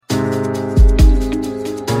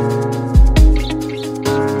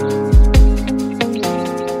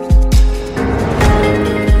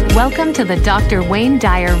Welcome to the Dr. Wayne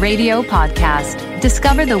Dyer Radio Podcast.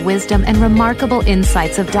 Discover the wisdom and remarkable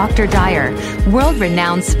insights of Dr. Dyer,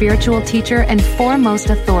 world-renowned spiritual teacher and foremost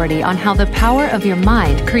authority on how the power of your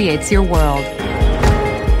mind creates your world.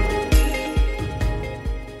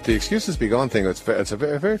 The Excuses Begone thing, it's a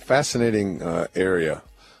very, very fascinating area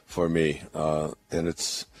for me. And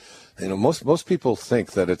it's, most people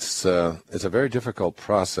think that it's a very difficult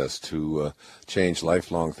process to change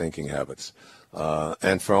lifelong thinking habits.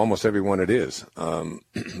 And for almost everyone it is.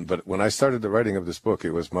 But when I started the writing of this book,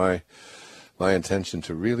 it was my intention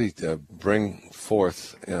to really bring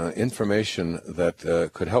forth information that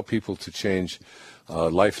could help people to change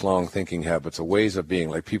lifelong thinking habits, ways of being,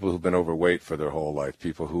 like people who've been overweight for their whole life,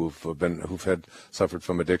 people who've suffered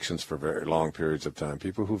from addictions for very long periods of time,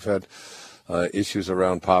 people who've had issues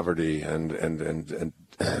around poverty and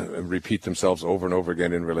repeat themselves over and over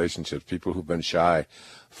again in relationships, people who've been shy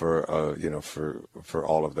for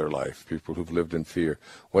all of their life, people who've lived in fear,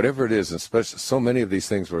 whatever it is. And especially, so many of these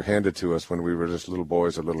things were handed to us when we were just little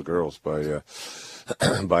boys or little girls by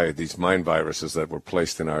by these mind viruses that were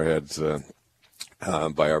placed in our heads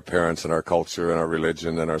by our parents and our culture and our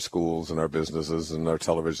religion and our schools and our businesses and our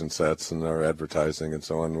television sets and our advertising and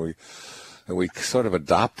so on. We sort of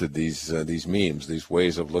adopted these memes, these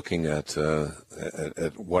ways of looking at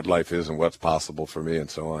what life is and what's possible for me and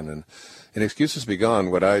so on. And in Excuses Begone,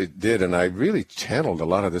 what I did, and I really channeled a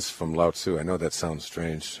lot of this from Lao Tzu. I know that sounds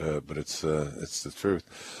strange, but it's the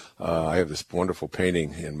truth. I have this wonderful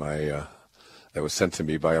painting in my that was sent to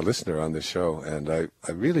me by a listener on this show, and I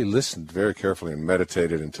really listened very carefully and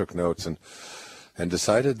meditated and took notes and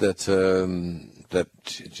decided that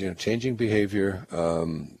changing behavior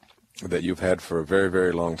that you've had for a very,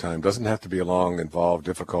 very long time doesn't have to be a long, involved,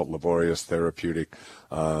 difficult, laborious, therapeutic,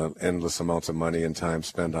 endless amounts of money and time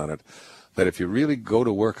spent on it. That if you really go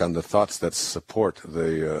to work on the thoughts that support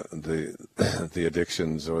the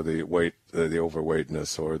addictions or the weight, the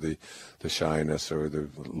overweightness or the shyness or the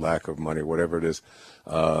lack of money, whatever it is,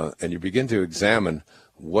 and you begin to examine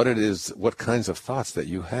what it is, what kinds of thoughts that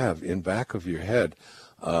you have in back of your head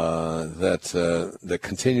that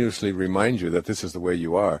continuously remind you that this is the way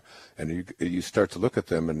you are, and you start to look at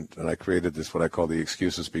them, and I created this, what I call the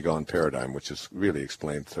Excuses Begone paradigm, which is really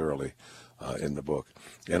explained thoroughly in the book.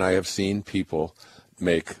 And I have seen people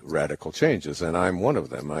make radical changes, and I'm one of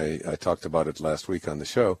them. I talked about it last week on the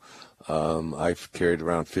show. I've carried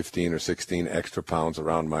around 15 or 16 extra pounds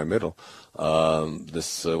around my middle.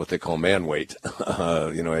 This what they call man weight.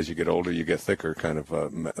 As you get older, you get thicker, kind of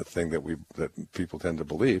a thing that people tend to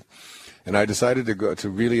believe. And I decided to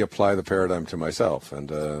really apply the paradigm to myself,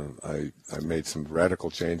 and I made some radical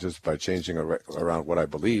changes by changing around what I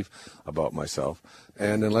believe about myself.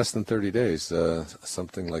 And in less than 30 days,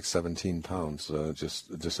 something like 17 pounds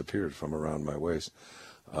just disappeared from around my waist.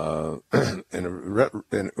 And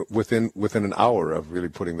within an hour of really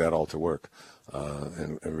putting that all to work,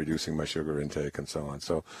 and reducing my sugar intake and so on.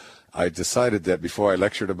 So I decided that before I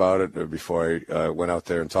lectured about it, or before I went out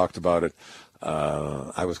there and talked about it,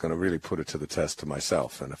 I was going to really put it to the test to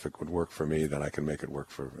myself. And if it would work for me, then I can make it work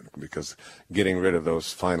because getting rid of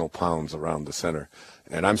those final pounds around the center.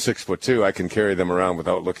 And I'm 6'2", I can carry them around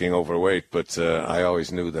without looking overweight, but I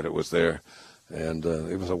always knew that it was there. And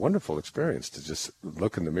it was a wonderful experience to just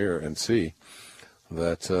look in the mirror and see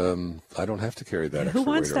that I don't have to carry that extra weight around.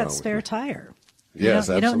 Who wants that spare tire? Yes,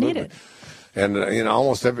 absolutely. You don't need it. And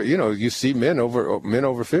almost every, you see men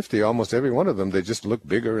over 50, almost every one of them, they just look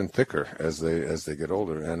bigger and thicker as they get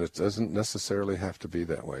older, and it doesn't necessarily have to be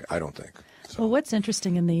that way, I don't think. So. Well, what's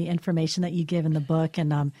interesting in the information that you give in the book,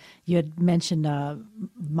 and you had mentioned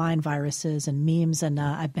mind viruses and memes, and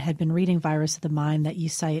I had been reading Virus of the Mind that you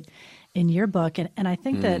cite in your book, and I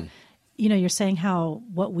think that, you're saying how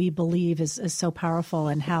what we believe is so powerful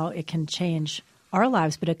and how it can change our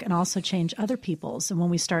lives, but it can also change other people's. And when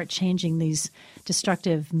we start changing these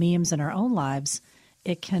destructive memes in our own lives,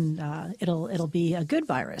 it can it'll be a good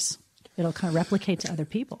virus. It'll kind of replicate to other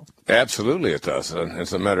people. Absolutely, it does. And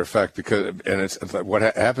as a matter of fact, what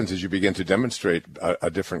happens is you begin to demonstrate a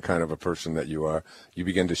different kind of a person that you are. You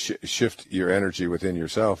begin to shift your energy within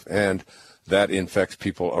yourself, and that infects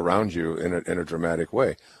people around you in a dramatic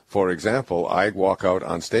way. For example, I walk out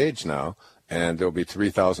on stage now, and there'll be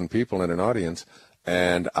 3,000 people in an audience,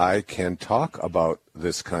 and I can talk about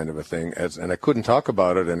this kind of a thing, and I couldn't talk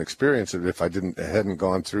about it and experience it if I hadn't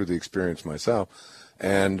gone through the experience myself.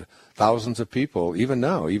 And thousands of people, even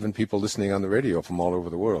now, even people listening on the radio from all over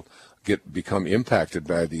the world, become impacted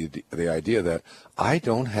by the idea that I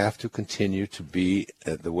don't have to continue to be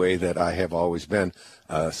the way that I have always been,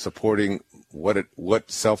 supporting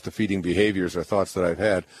what self-defeating behaviors or thoughts that I've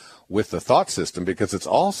had. with the thought system, because it's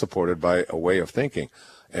all supported by a way of thinking.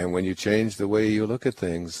 And when you change the way you look at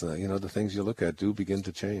things, the things you look at do begin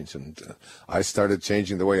to change. And I started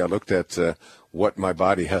changing the way I looked at what my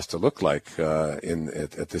body has to look like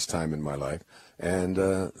at this time in my life. And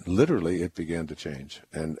literally it began to change.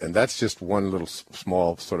 And that's just one little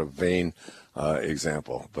small sort of vain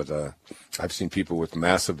example. But I've seen people with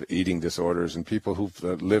massive eating disorders, and people who've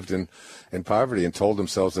lived in poverty and told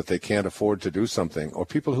themselves that they can't afford to do something, or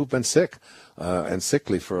people who've been sick and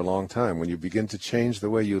sickly for a long time. When you begin to change the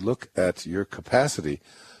way you look at your capacity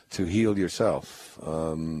to heal yourself,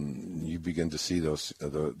 you begin to see those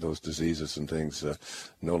diseases and things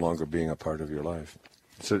no longer being a part of your life.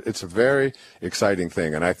 So it's a very exciting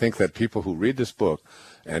thing, and I think that people who read this book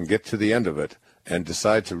and get to the end of it and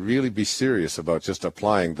decide to really be serious about just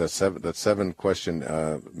applying that seven question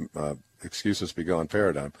Excuses Begone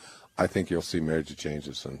paradigm, I think you'll see major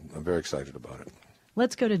changes, and I'm very excited about it.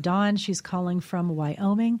 Let's go to Dawn. She's calling from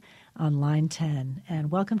Wyoming on line 10.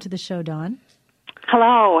 And welcome to the show, Dawn.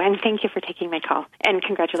 Hello, and thank you for taking my call. And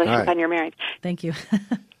congratulations on your marriage. Thank you.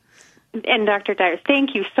 And Dr. Dyer,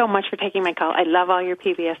 thank you so much for taking my call. I love all your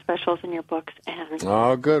PBS specials and your books. And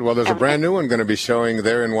oh, good. Well, there's a brand new one going to be showing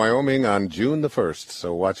there in Wyoming on June the 1st,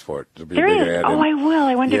 so watch for it. There'll be there a big is? ad. Oh, I will.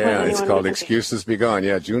 I wondered when yeah, anyone it's called would Excuses Begone.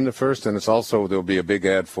 Yeah, June the 1st, and it's also, there'll be a big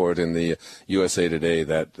ad for it in the USA Today,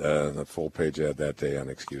 that full-page ad that day on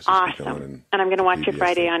Excuses Begone. And I'm going to watch you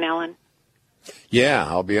Friday on Ellen. Yeah,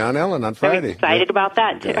 I'll be on Ellen on Friday. I'm excited about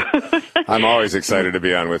that, too. I'm always excited to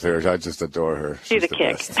be on with her. I just adore her. She's a the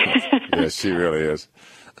kick. Best. Yes, she really is.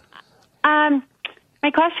 My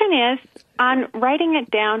question is, on writing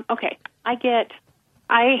it down, okay,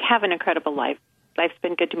 I have an incredible life. Life's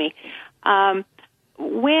been good to me. There's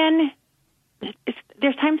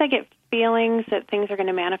times I get feelings that things are going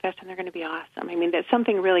to manifest and they're going to be awesome. I mean, that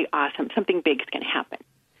something really awesome, something big is going to happen.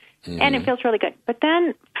 Mm-hmm. And it feels really good. But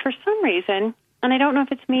then, for some reason, and I don't know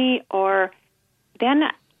if it's me, or then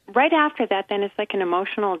right after that, then it's like an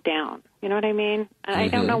emotional down. You know what I mean? And I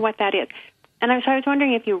don't know what that is. And so I was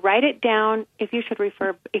wondering, if you write it down, do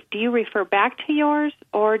you refer back to yours,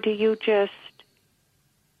 or do you just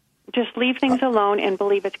leave things alone and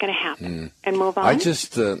believe it's going to happen and move on? I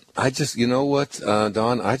just, you know what,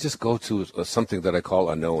 Dawn? I just go to something that I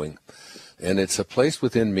call a knowing, and it's a place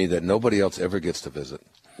within me that nobody else ever gets to visit.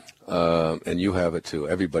 And you have it too.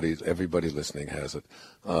 Everybody listening has it.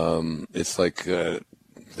 It's like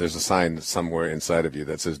there's a sign somewhere inside of you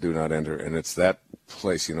that says "Do not enter," and it's that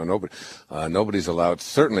place. Nobody's allowed.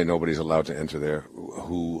 Certainly, nobody's allowed to enter there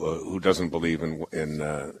who doesn't believe in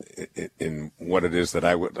what it is that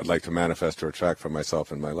I would like to manifest or attract for myself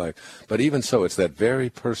in my life. But even so, it's that very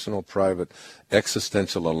personal, private,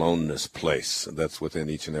 existential aloneness place that's within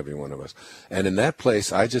each and every one of us. And in that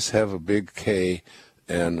place, I just have a big K.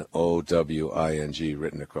 Knowing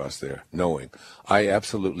written across there. Knowing. I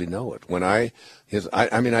absolutely know it. When I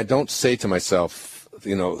don't say to myself,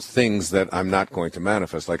 things that I'm not going to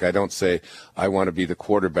manifest. Like, I don't say I want to be the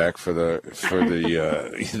quarterback for the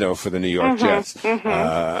New York Jets.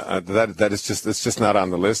 That is it's just not on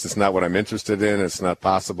the list. It's not what I'm interested in. It's not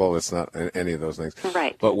possible. It's not any of those things.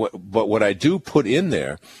 Right. But what I do put in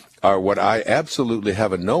there are what I absolutely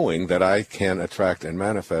have a knowing that I can attract and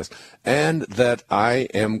manifest, and that I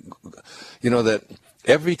am, that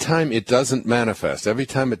every time it doesn't manifest, every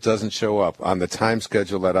time it doesn't show up on the time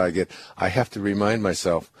schedule that I get, I have to remind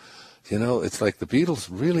myself, it's like the Beatles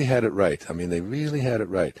really had it right. I mean, they really had it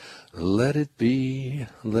right. Let it be,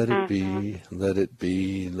 let it be, let it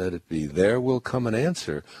be, let it be. There will come an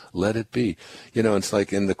answer. Let it be. It's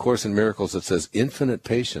like in the Course in Miracles, it says infinite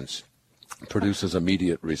patience produces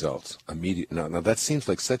immediate results. Now that seems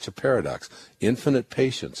like such a paradox. Infinite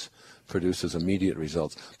patience produces immediate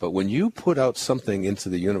results. But when you put out something into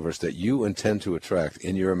the universe that you intend to attract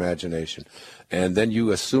in your imagination, and then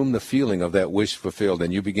you assume the feeling of that wish fulfilled,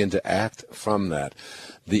 and you begin to act from that,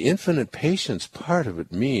 the infinite patience part of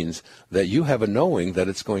it means that you have a knowing that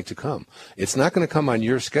it's going to come. It's not going to come on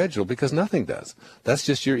your schedule, because nothing does. That's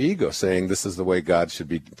just your ego saying this is the way God should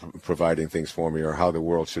be providing things for me, or how the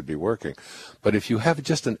world should be working. But if you have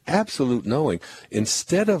just an absolute knowing,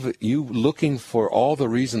 instead of you looking for all the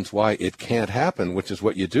reasons why it can't happen, which is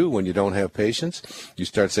what you do when you don't have patience, you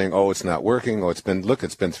start saying, oh, it's not working, it's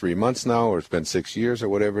been 3 months now, or it's been 6 years, or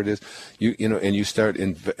whatever it is, and you start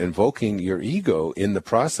invoking your ego in the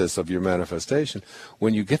process of your manifestation,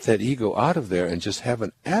 when you get that ego out of there and just have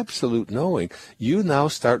an absolute knowing, you now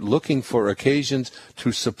start looking for occasions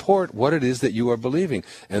to support what it is that you are believing.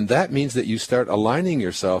 And that means that you start aligning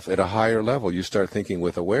yourself at a higher level. You start thinking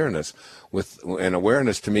with awareness. And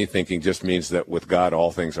awareness to me, thinking just means that with God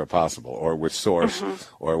all things are possible, or with Source,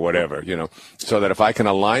 or whatever, so that if I can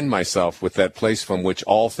align myself with that place from which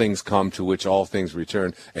all things come, to which all things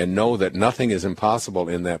return, and know that nothing is impossible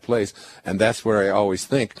in that place. And that's where I always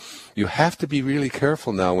think you have to be really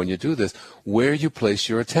careful now when you do this, where you place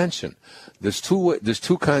your attention. There's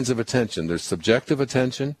two kinds of attention. There's subjective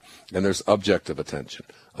attention and there's objective attention.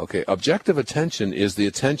 Okay, objective attention is the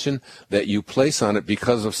attention that you place on it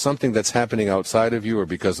because of something that's happening outside of you, or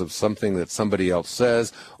because of something that somebody else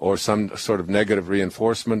says, or some sort of negative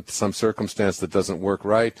reinforcement, some circumstance that doesn't work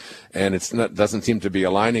right, and doesn't seem to be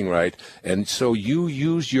aligning right. And so you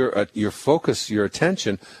use your focus, your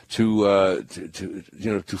attention to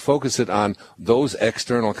focus it on those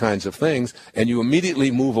external kinds of things, and you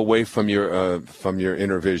immediately move away from your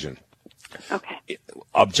inner vision. Okay.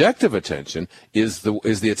 Objective attention is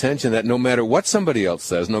the attention that no matter what somebody else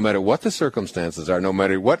says, no matter what the circumstances are, no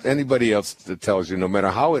matter what anybody else tells you, no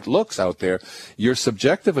matter how it looks out there, your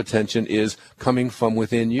subjective attention is coming from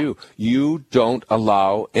within you. You don't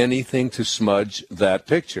allow anything to smudge that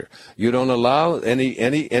picture. You don't allow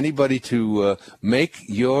anybody to make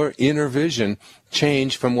your inner vision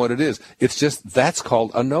change from what it is. It's just, that's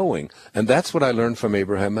called a knowing. And that's what I learned from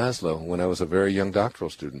Abraham Maslow when I was a very young doctoral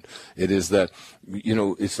student. It is that,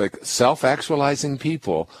 it's like self-actualizing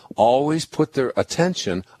people always put their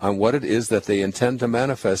attention on what it is that they intend to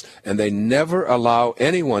manifest, and they never allow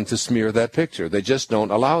anyone to smear that picture. They just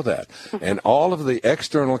don't allow that. And all of the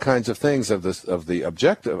external kinds of things of the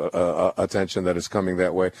objective attention that is coming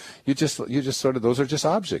that way, you just sort of, those are just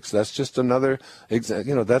objects. That's just another,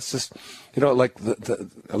 that's just, like the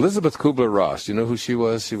Elizabeth Kubler-Ross, you know who she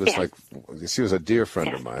was? She was she was a dear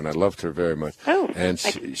friend of mine. I loved her very much. Oh, and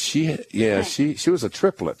she was a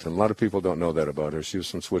triplet, and a lot of people don't know that about her. She was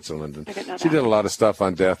from Switzerland, and she did a lot of stuff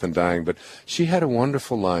on death and dying, but she had a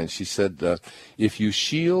wonderful line. She said, if you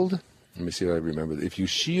shield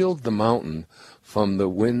the mountain from the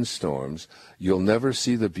windstorms, you'll never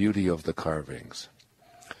see the beauty of the carvings.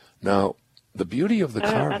 Now, the beauty of the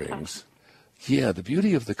carvings... Yeah, the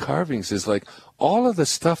beauty of the carvings is like all of the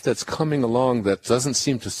stuff that's coming along that doesn't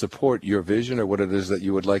seem to support your vision or what it is that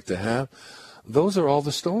you would like to have. Those are all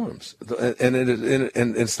the storms. And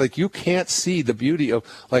it's like you can't see the beauty of,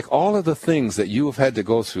 like, all of the things that you have had to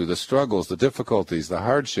go through, the struggles, the difficulties, the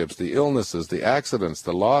hardships, the illnesses, the accidents,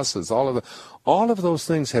 the losses, all of those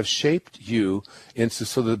things have shaped you into,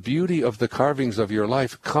 so the beauty of the carvings of your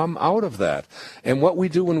life come out of that. And what we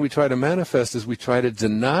do when we try to manifest is we try to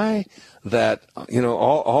deny that,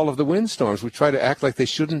 all of the windstorms. We try to act like they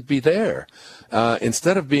shouldn't be there.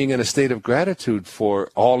 Instead of being in a state of gratitude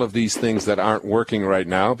for all of these things that aren't working right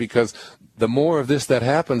now, because the more of this that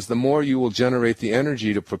happens, the more you will generate the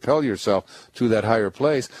energy to propel yourself to that higher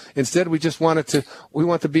place. Instead, we just want the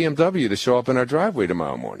BMW to show up in our driveway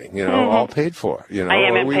tomorrow morning, all paid for, I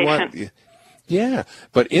am impatient. Yeah,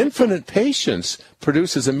 but infinite patience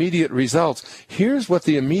produces immediate results. Here's what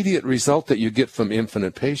the immediate result that you get from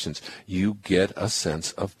infinite patience. You get a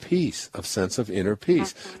sense of peace, a sense of inner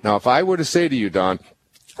peace. Now, if I were to say to you, Dawn,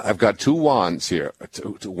 I've got two wands here.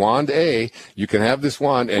 Wand A, you can have this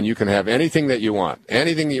wand, and you can have anything that you want.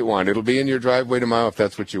 Anything you want. It'll be in your driveway tomorrow if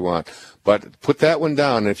that's what you want. But put that one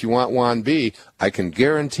down, and if you want wand B, I can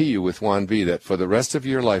guarantee you with wand B that for the rest of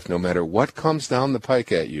your life, no matter what comes down the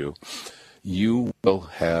pike at you, you will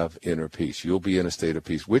have inner peace. You'll be in a state of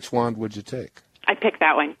peace. Which wand would you take? I pick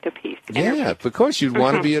that one, to peace. Yeah, because you'd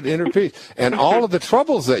want to be at inner peace. And all of the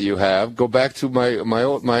troubles that you have go back to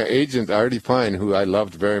my agent, Artie Pine, who I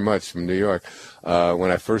loved very much from New York. When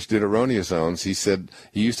I first did Erroneous Zones, he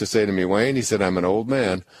used to say to me, Wayne, he said, I'm an old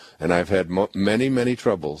man, and I've had many, many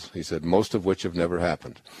troubles. He said, most of which have never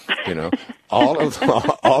happened. All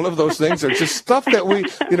of those things are just stuff that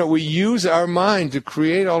we use our mind to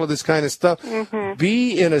create all of this kind of stuff.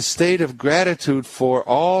 Be in a state of gratitude for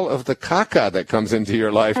all of the caca that comes into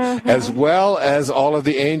your life, as well as all of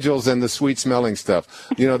the angels and the sweet smelling stuff.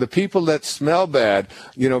 The people that smell bad,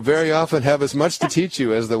 very often have as much to teach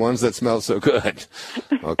you as the ones that smell so good.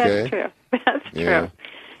 Okay? That's true. That's true. Yeah.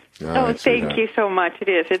 Right, thank you so much. It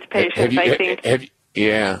is. It's patience, I think.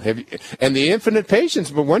 Yeah, and the infinite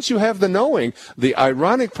patience. But once you have the knowing, the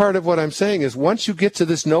ironic part of what I'm saying is once you get to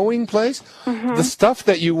this knowing place, the stuff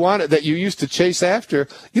that you wanted, that you used to chase after,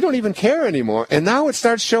 you don't even care anymore. And now it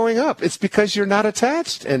starts showing up. It's because you're not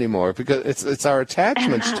attached anymore, because it's our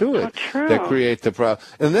attachments to it that create the problem.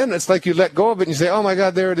 And then it's like you let go of it and you say, oh my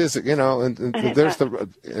God, there it is, you know, and there's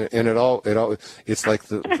it's like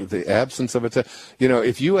the absence of it. You know,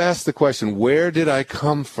 if you ask the question, where did I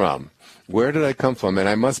come from? Where did I come from? And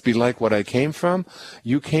I must be like what I came from.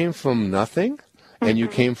 You came from nothing, and you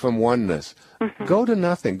came from oneness. Go to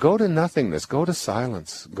nothing. Go to nothingness. Go to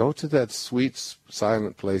silence. Go to that sweet,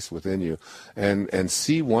 silent place within you, and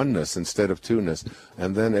see oneness instead of two-ness.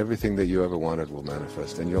 And then everything that you ever wanted will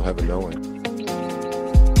manifest, and you'll have a knowing.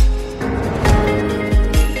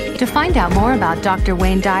 To find out more about Dr.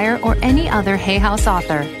 Wayne Dyer or any other Hay House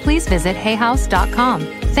author, please visit hayhouse.com.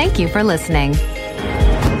 Thank you for listening.